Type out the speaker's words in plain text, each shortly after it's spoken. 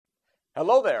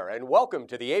Hello there, and welcome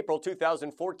to the April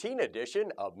 2014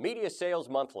 edition of Media Sales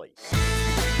Monthly.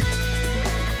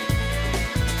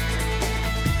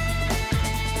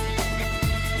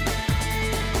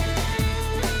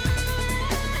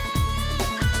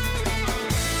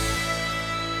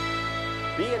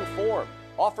 Be informed.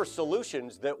 Offer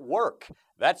solutions that work.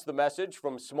 That's the message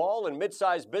from small and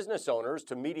mid-sized business owners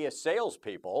to media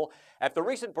salespeople. At the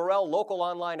recent Burrell Local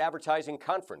Online Advertising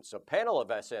Conference, a panel of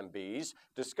SMBs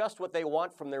discussed what they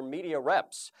want from their media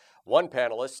reps. One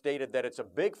panelist stated that it's a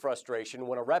big frustration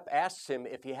when a rep asks him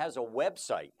if he has a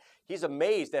website. He's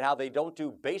amazed at how they don't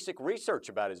do basic research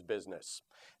about his business.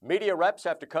 Media reps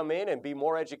have to come in and be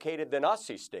more educated than us,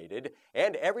 he stated,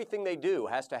 and everything they do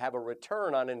has to have a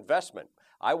return on investment.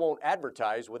 I won't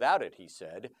advertise without it, he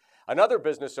said. Another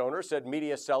business owner said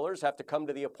media sellers have to come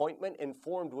to the appointment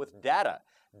informed with data.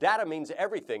 Data means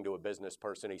everything to a business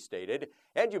person, he stated,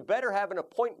 and you better have an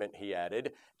appointment, he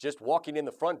added. Just walking in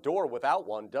the front door without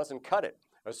one doesn't cut it,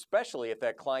 especially if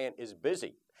that client is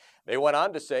busy. They went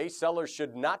on to say sellers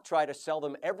should not try to sell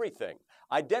them everything.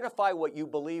 Identify what you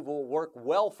believe will work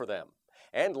well for them.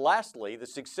 And lastly, the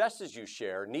successes you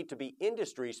share need to be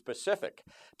industry specific.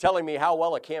 Telling me how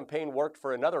well a campaign worked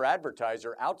for another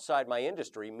advertiser outside my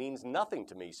industry means nothing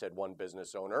to me, said one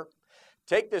business owner.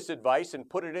 Take this advice and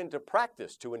put it into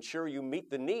practice to ensure you meet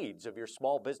the needs of your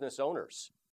small business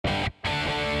owners.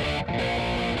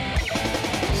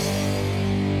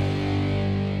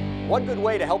 One good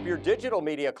way to help your digital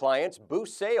media clients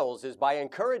boost sales is by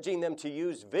encouraging them to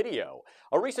use video.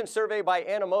 A recent survey by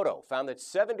Animoto found that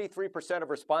 73% of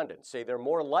respondents say they're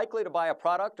more likely to buy a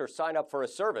product or sign up for a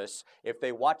service if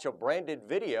they watch a branded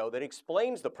video that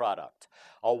explains the product.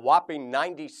 A whopping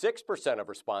 96% of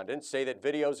respondents say that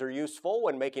videos are useful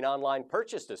when making online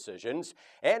purchase decisions,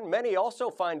 and many also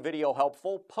find video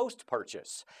helpful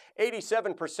post-purchase.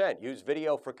 87% use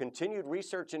video for continued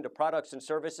research into products and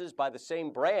services by the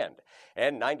same brand,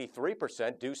 and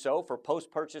 93% do so for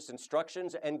post-purchase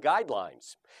instructions and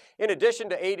guidelines. In addition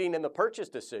to aiding in the purchase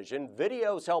decision,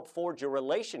 videos help forge a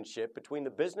relationship between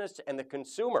the business and the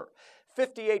consumer.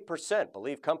 58%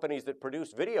 believe companies that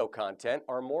produce video content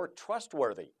are more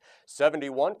trustworthy.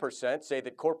 71% say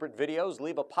that corporate videos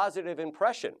leave a positive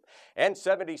impression. And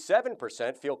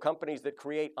 77% feel companies that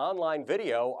create online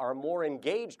video are more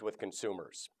engaged with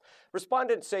consumers.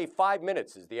 Respondents say 5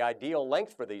 minutes is the ideal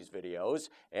length for these videos,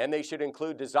 and they should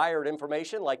include desired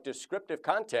information like descriptive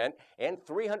content and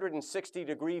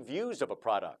 360-degree views of a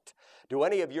product. Do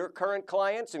any of your current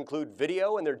clients include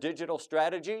video in their digital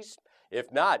strategies?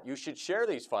 If not, you should share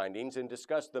these findings and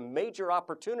discuss the major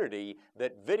opportunity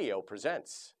that video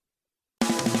presents.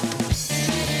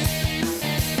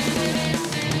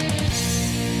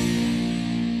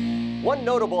 One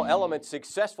notable element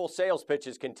successful sales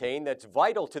pitches contain that's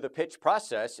vital to the pitch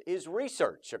process is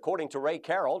research. According to Ray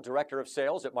Carroll, Director of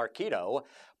Sales at Marketo,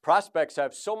 prospects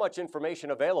have so much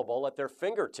information available at their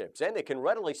fingertips, and they can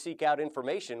readily seek out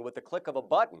information with the click of a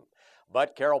button.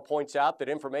 But Carroll points out that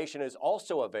information is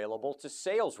also available to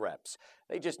sales reps.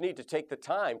 They just need to take the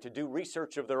time to do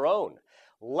research of their own.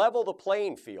 Level the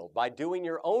playing field by doing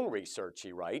your own research,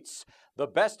 he writes. The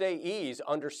best AEs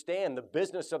understand the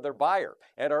business of their buyer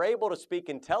and are able to speak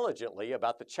intelligently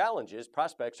about the challenges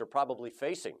prospects are probably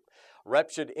facing.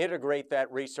 Reps should integrate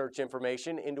that research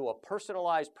information into a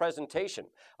personalized presentation,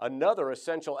 another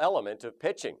essential element of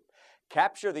pitching.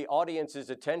 Capture the audience's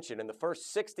attention in the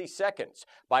first 60 seconds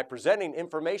by presenting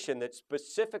information that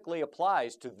specifically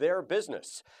applies to their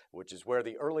business, which is where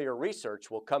the earlier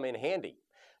research will come in handy.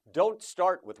 Don't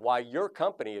start with why your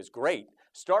company is great.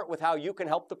 Start with how you can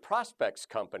help the prospect's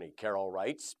company, Carroll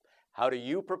writes. How do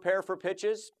you prepare for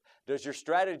pitches? Does your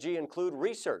strategy include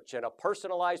research and a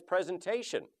personalized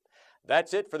presentation?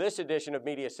 That's it for this edition of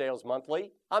Media Sales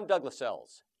Monthly. I'm Douglas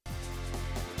Sells.